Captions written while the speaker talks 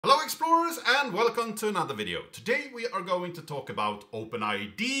Hello explorers and welcome to another video. Today we are going to talk about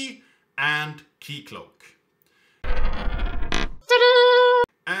OpenID and Keycloak.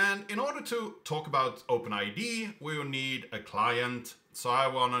 And in order to talk about OpenID, we will need a client. So I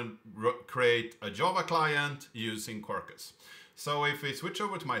want to create a Java client using Quarkus. So if we switch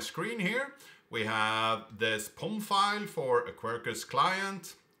over to my screen here, we have this POM file for a Quarkus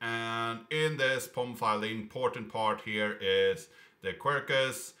client. And in this POM file, the important part here is the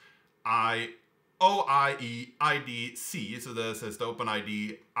Quarkus OpenID. So this is the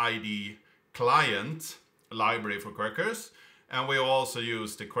OpenID ID client library for Quarkus. And we also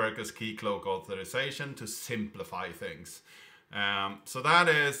use the Quarkus Keycloak Authorization to simplify things. So that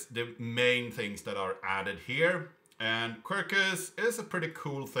is the main things that are added here. And Quarkus is a pretty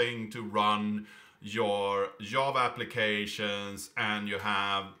cool thing to run your Java applications, and you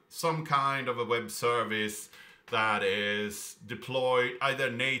have some kind of a web service that is deployed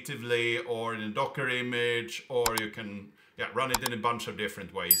either natively or in a Docker image, or you can run it in a bunch of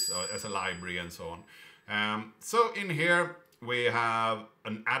different ways as a library and so on. So in here we have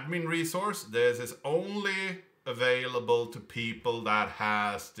an admin resource. This is only available to people that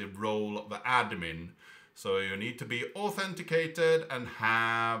has the role of admin. So you need to be authenticated and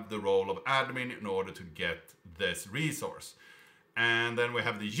have the role of admin in order to get this resource. And then we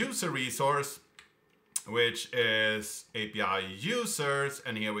have the user resource, which is API users,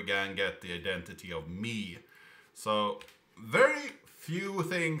 and here we can get the identity of me. So very few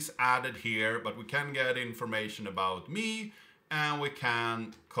things added here, but we can get information about me, and we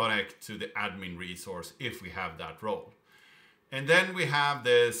can connect to the admin resource if we have that role. And then we have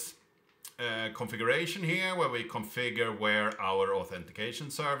this configuration here where we configure where our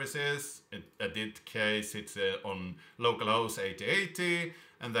authentication service is. In this case, it's on localhost 8080,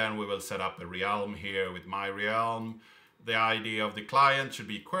 and then we will set up a realm here with my realm. The ID of the client should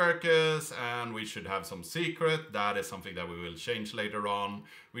be Quarkus, and we should have some secret. That is something that we will change later on.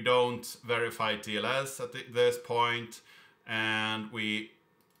 We don't verify TLS at this point, and we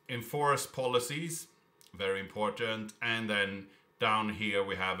enforce policies, very important. And then down here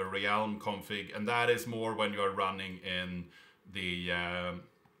we have a realm config, and that is more when you are running in the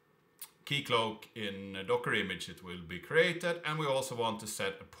Keycloak in a Docker image. It will be created, and we also want to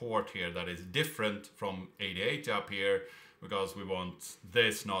set a port here that is different from 8080 up here, because we want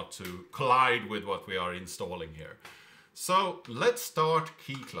this not to collide with what we are installing here. So let's start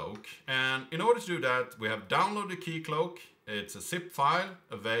Keycloak, and in order to do that we have downloaded Keycloak. It's a zip file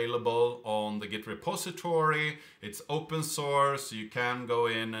available on the Git repository. It's open source. You can go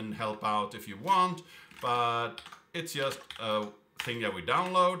in and help out if you want, but it's just a thing that we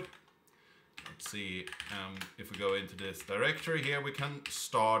download. Let's see, if we go into this directory here, we can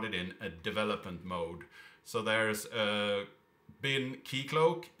start it in a development mode. So there's a bin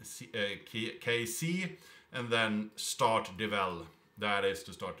Keycloak, KC, and then start devel. That is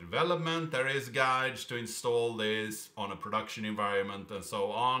to start development. There is guides to install this on a production environment and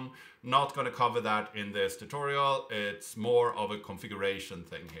so on. Not going to cover that in this tutorial. It's more of a configuration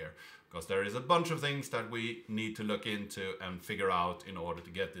thing here, because there is a bunch of things that we need to look into and figure out in order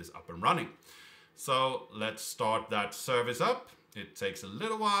to get this up and running. So let's start that service up. It takes a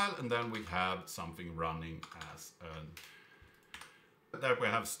little while, and then we have something running as an that we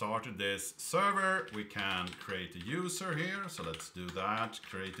have started this server. We can create a user here, so let's do that.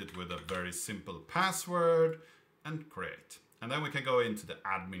 Create it with a very simple password and create. And then we can go into the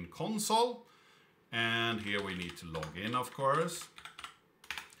admin console, and here we need to log in, of course.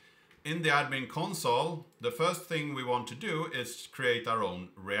 In the admin console, the first thing we want to do is create our own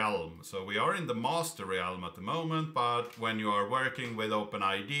realm. So we are in the master realm at the moment, but when you are working with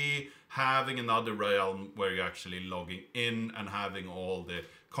OpenID, having another realm where you're actually logging in and having all the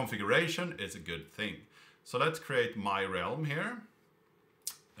configuration is a good thing. So let's create my realm here.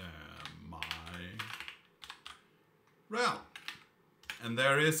 My realm. And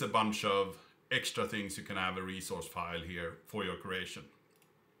there is a bunch of extra things. You can have a resource file here for your creation.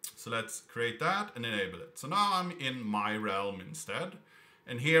 So let's create that and enable it. So now I'm in my realm instead.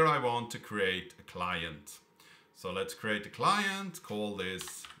 And here I want to create a client. So let's create a client, call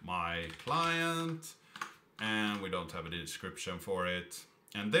this my client, and we don't have a description for it.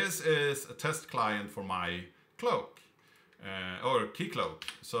 And this is a test client for my cloak, or Keycloak.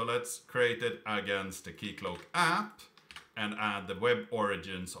 So let's create it against the Keycloak app and add the web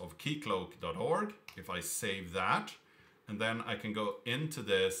origins of keycloak.org. If I save that, and then I can go into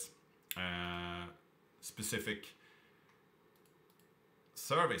this specific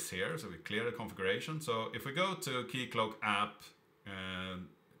service here. So we clear the configuration. So if we go to Keycloak app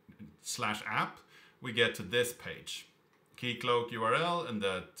 /app, we get to this page. Keycloak URL, and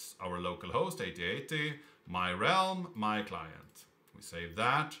that's our local host 8080, my realm, my client. We save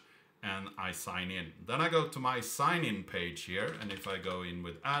that and I sign in. Then I go to my sign in page here, and if I go in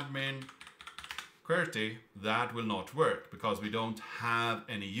with admin QWERTY, that will not work because we don't have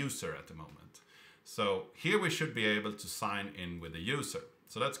any user at the moment. So here we should be able to sign in with a user.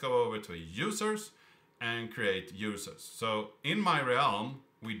 So let's go over to users and create users. So in my realm,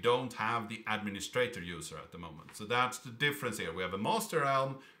 we don't have the administrator user at the moment. So that's the difference here. We have a master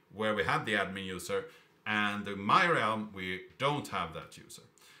realm where we have the admin user, and in my realm, we don't have that user.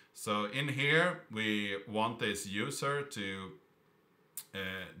 So in here, we want this user to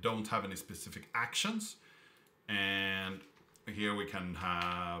don't have any specific actions. And here we can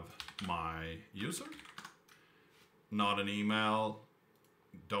have my user, not an email,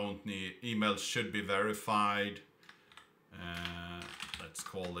 don't need, email should be verified. Let's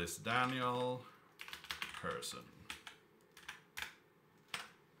call this Daniel person.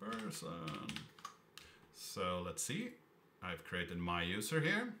 So let's see, I've created my user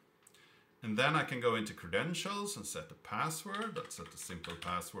here. And then I can go into credentials and set a password. Let's set a simple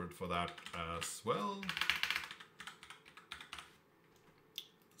password for that as well.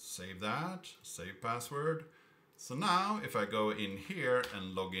 Save that, save password. So now if I go in here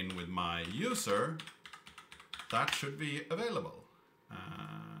and log in with my user, that should be available.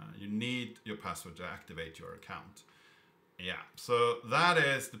 You need your password to activate your account. Yeah, so that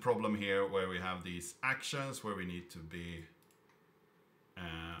is the problem here where we have these actions where we need to be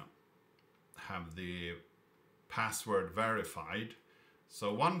have the password verified.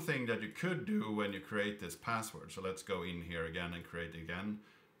 So one thing that you could do when you create this password, so let's go in here again and create again,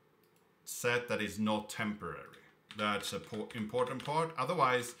 set that is not temporary. That's an important part.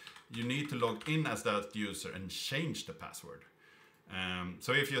 Otherwise, you need to log in as that user and change the password.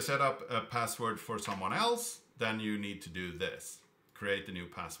 So if you set up a password for someone else, then you need to do this, create a new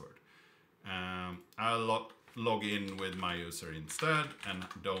password. I'll log in with my user instead and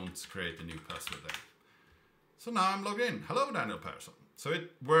don't create a new password there. So now I'm logged in. Hello, Daniel Persson. So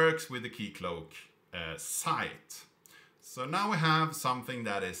it works with the Keycloak site. So now we have something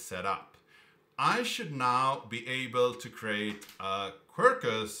that is set up. I should now be able to create a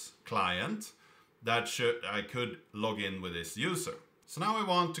Quarkus client that I could log in with this user. So now we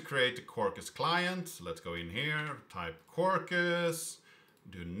want to create a Quarkus client. So let's go in here, type Quarkus,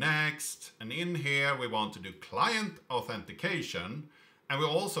 do next, and in here we want to do client authentication, and we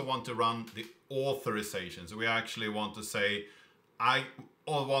also want to run the authorization. So we actually want to say, I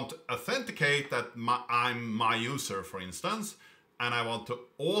want to authenticate that I'm my user, for instance, and I want to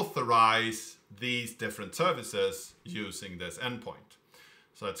authorize these different services using this endpoint.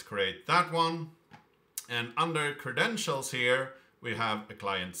 So let's create that one. And under credentials here, we have a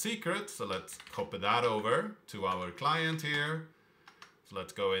client secret. So let's copy that over to our client here. So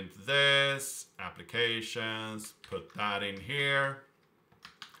let's go into this, applications, put that in here.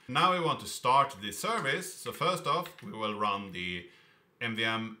 Now we want to start the service. So first off, we will run the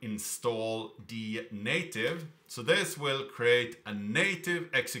mvm install dnative. So this will create a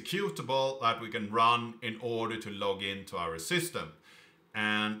native executable that we can run in order to log into our system.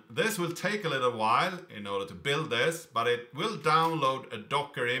 And this will take a little while in order to build this, but it will download a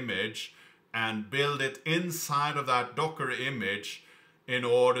Docker image and build it inside of that Docker image in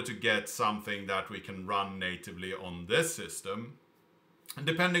order to get something that we can run natively on this system. And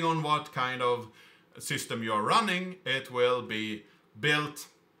depending on what kind of system you're running, it will be built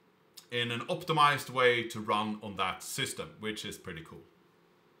in an optimized way to run on that system, which is pretty cool.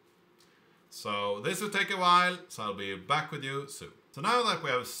 So this will take a while, so I'll be back with you soon. So now that we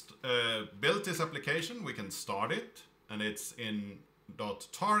have built this application, we can start it, and it's in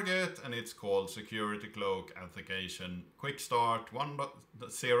 .target, and it's called Security Cloak Authentication Quick Start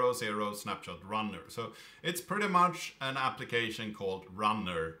 1.00 Snapshot Runner. So it's pretty much an application called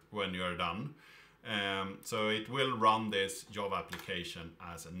Runner when you're done. So it will run this Java application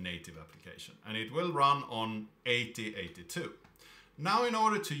as a native application, and it will run on 8082. Now in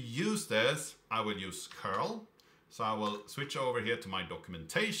order to use this, I will use curl. So I will switch over here to my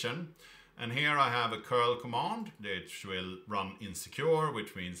documentation, and here I have a curl command which will run insecure,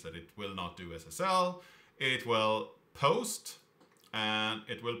 which means that it will not do SSL. It will post, and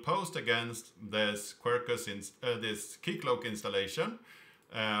it will post against this Quarkus, this Keycloak installation,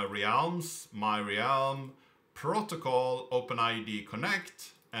 realms, my realm, protocol, OpenID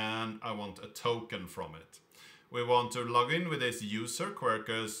connect, and I want a token from it. We want to log in with this user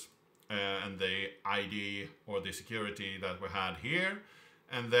Quarkus and the ID or the security that we had here.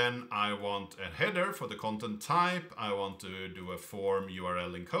 And then I want a header for the content type. I want to do a form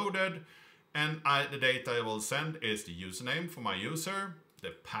URL encoded. And the data I will send is the username for my user,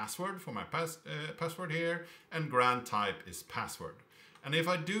 the password for my password here, and grant type is password. And if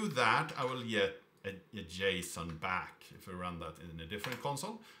I do that, I will get a JSON back. If I run that in a different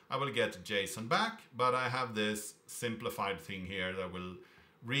console, I will get JSON back, but I have this simplified thing here that will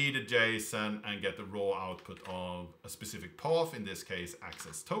read a JSON and get the raw output of a specific path, in this case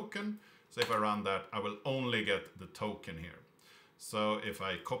access token. So if I run that, I will only get the token here. So if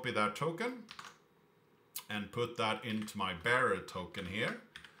I copy that token and put that into my bearer token here,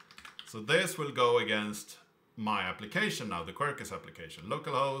 so this will go against my application now, the Quarkus application.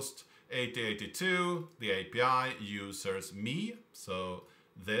 Localhost 8082, the API users me. So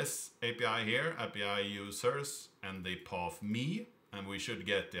this API here, API users and the path me, and we should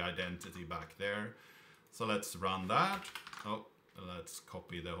get the identity back there. So let's run that. Oh, let's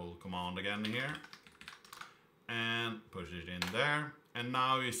copy the whole command again here and push it in there. And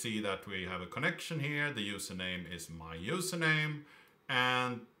now you see that we have a connection here. The username is my username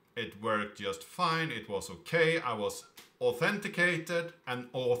and it worked just fine. It was okay. I was authenticated and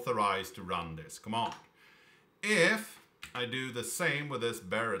authorized to run this command. If I do the same with this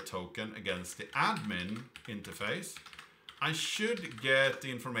bearer token against the admin interface, I should get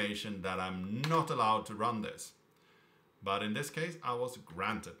the information that I'm not allowed to run this. But in this case, I was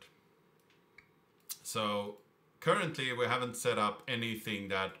granted. So currently, we haven't set up anything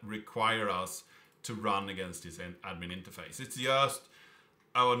that require us to run against this admin interface. It's just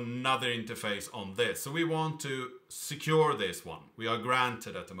another interface on this. So we want to secure this one. We are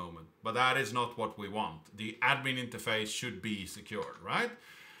granted at the moment, but that is not what we want. The admin interface should be secured, right?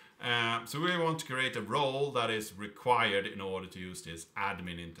 So we want to create a role that is required in order to use this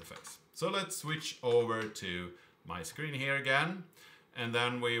admin interface. So let's switch over to my screen here again, and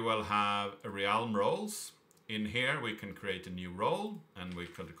then we will have a realm roles. In here we can create a new role and we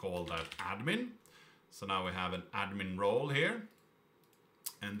could call that admin. So now we have an admin role here,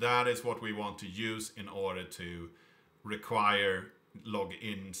 and that is what we want to use in order to require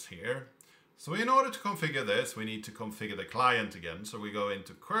logins here. So in order to configure this, we need to configure the client again. So we go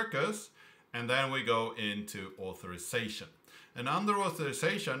into Quarkus and then we go into authorization. And under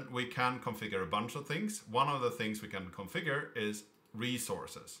authorization, we can configure a bunch of things. One of the things we can configure is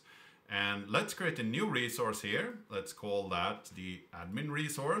resources. And let's create a new resource here. Let's call that the admin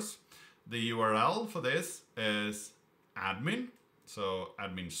resource. The URL for this is admin, so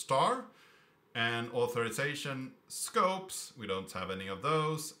admin star. And authorization scopes, we don't have any of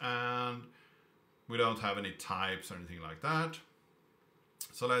those. And we don't have any types or anything like that.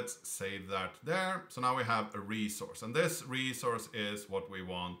 So let's save that there. So now we have a resource, and this resource is what we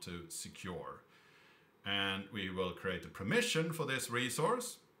want to secure. And we will create a permission for this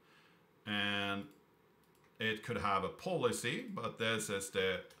resource. And it could have a policy, but this is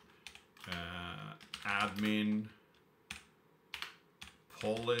the admin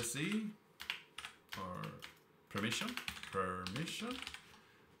policy or permission,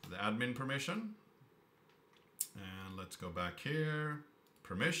 the admin permission. And let's go back here,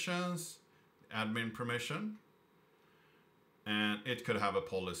 permissions, admin permission. And it could have a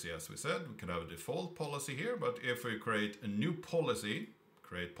policy, as we said. We could have a default policy here, but if we create a new policy,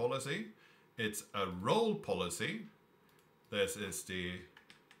 create policy, it's a role policy. This is the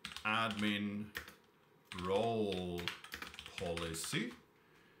admin role policy.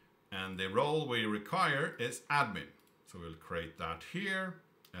 And the role we require is admin. So we'll create that here,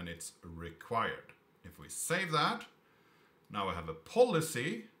 and it's required. If we save that, now we have a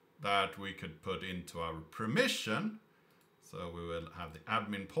policy that we could put into our permission. So we will have the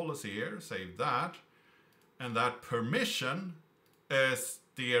admin policy here, save that. And that permission is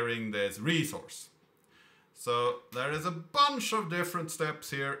steering this resource. So there is a bunch of different steps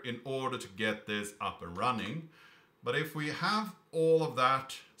here in order to get this up and running. But if we have all of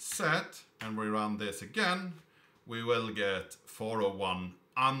that set and we run this again, we will get 401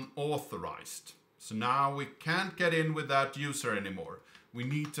 unauthorized. So now we can't get in with that user anymore. We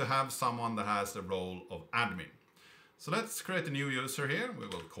need to have someone that has the role of admin. So let's create a new user here. We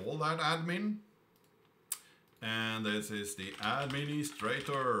will call that admin. And this is the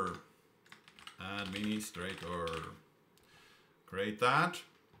administrator. Create that.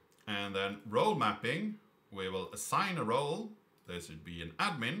 And then role mapping. We will assign a role. This should be an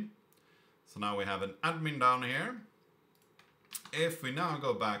admin. So now we have an admin down here. If we now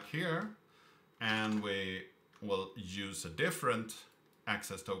go back here, and we will use a different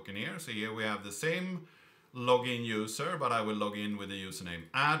access token here. So here we have the same login user, but I will log in with the username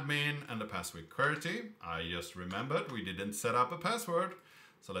admin and the password QWERTY. I just remembered we didn't set up a password.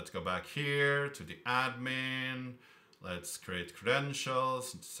 So let's go back here to the admin. Let's create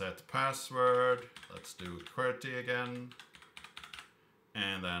credentials, set password. Let's do QWERTY again.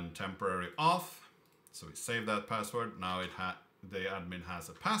 And then temporary off. So we save that password. Now the admin has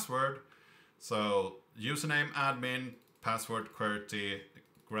a password. So username admin, password QWERTY,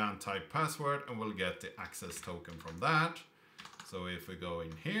 grant type password, and we'll get the access token from that. So if we go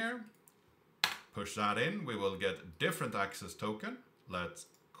in here, push that in, we will get a different access token. Let's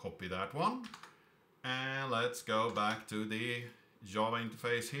copy that one. And let's go back to the Java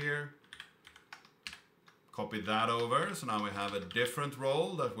interface here. Copy that over. So now we have a different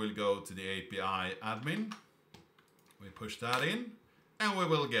role that will go to the API admin. We push that in and we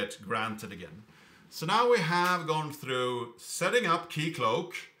will get granted again. So now we have gone through setting up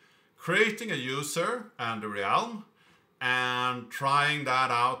Keycloak, creating a user and a realm, and trying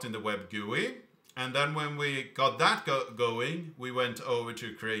that out in the web GUI. And then when we got that going, we went over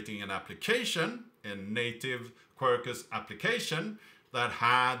to creating an application, a native Quarkus application that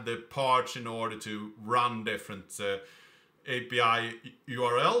had the parts in order to run different API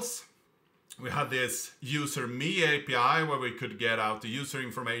URLs. We had this user me API where we could get out the user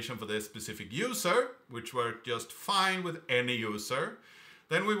information for this specific user, which worked just fine with any user.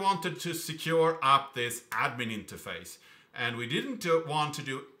 Then we wanted to secure up this admin interface. And we didn't want to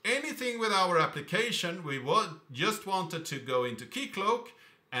do anything with our application. We just wanted to go into Keycloak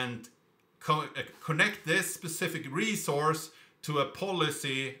and connect this specific resource to a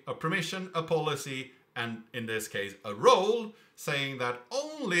policy, a permission, a policy, and in this case, a role, saying that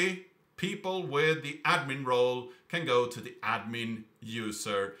only people with the admin role can go to the admin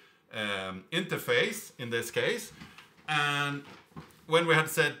user interface, in this case. And when we had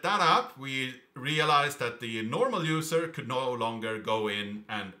set that up, we realized that the normal user could no longer go in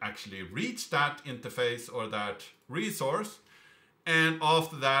and actually reach that interface or that resource. And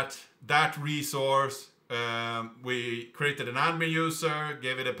after that resource, we created an admin user,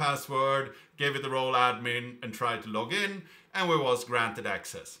 gave it a password, gave it the role admin, and tried to log in, and we was granted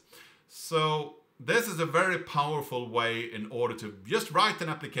access. So this is a very powerful way in order to just write an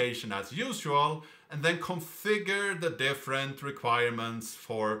application as usual and then configure the different requirements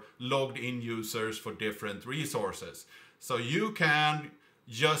for logged in users for different resources. So you can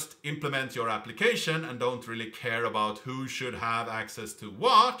just implement your application and don't really care about who should have access to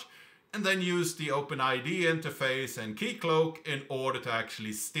what, and then use the OpenID interface and Keycloak in order to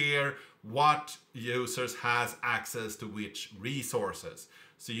actually steer what users has access to which resources.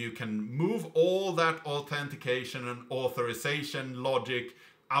 So you can move all that authentication and authorization logic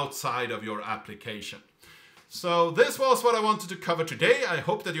outside of your application. So this was what I wanted to cover today. I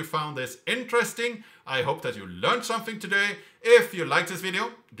hope that you found this interesting. I hope that you learned something today. If you liked this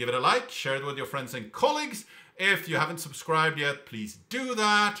video, give it a like, share it with your friends and colleagues. If you haven't subscribed yet, please do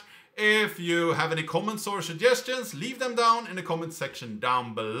that. If you have any comments or suggestions, leave them down in the comment section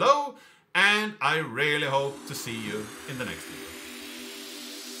down below. And I really hope to see you in the next video.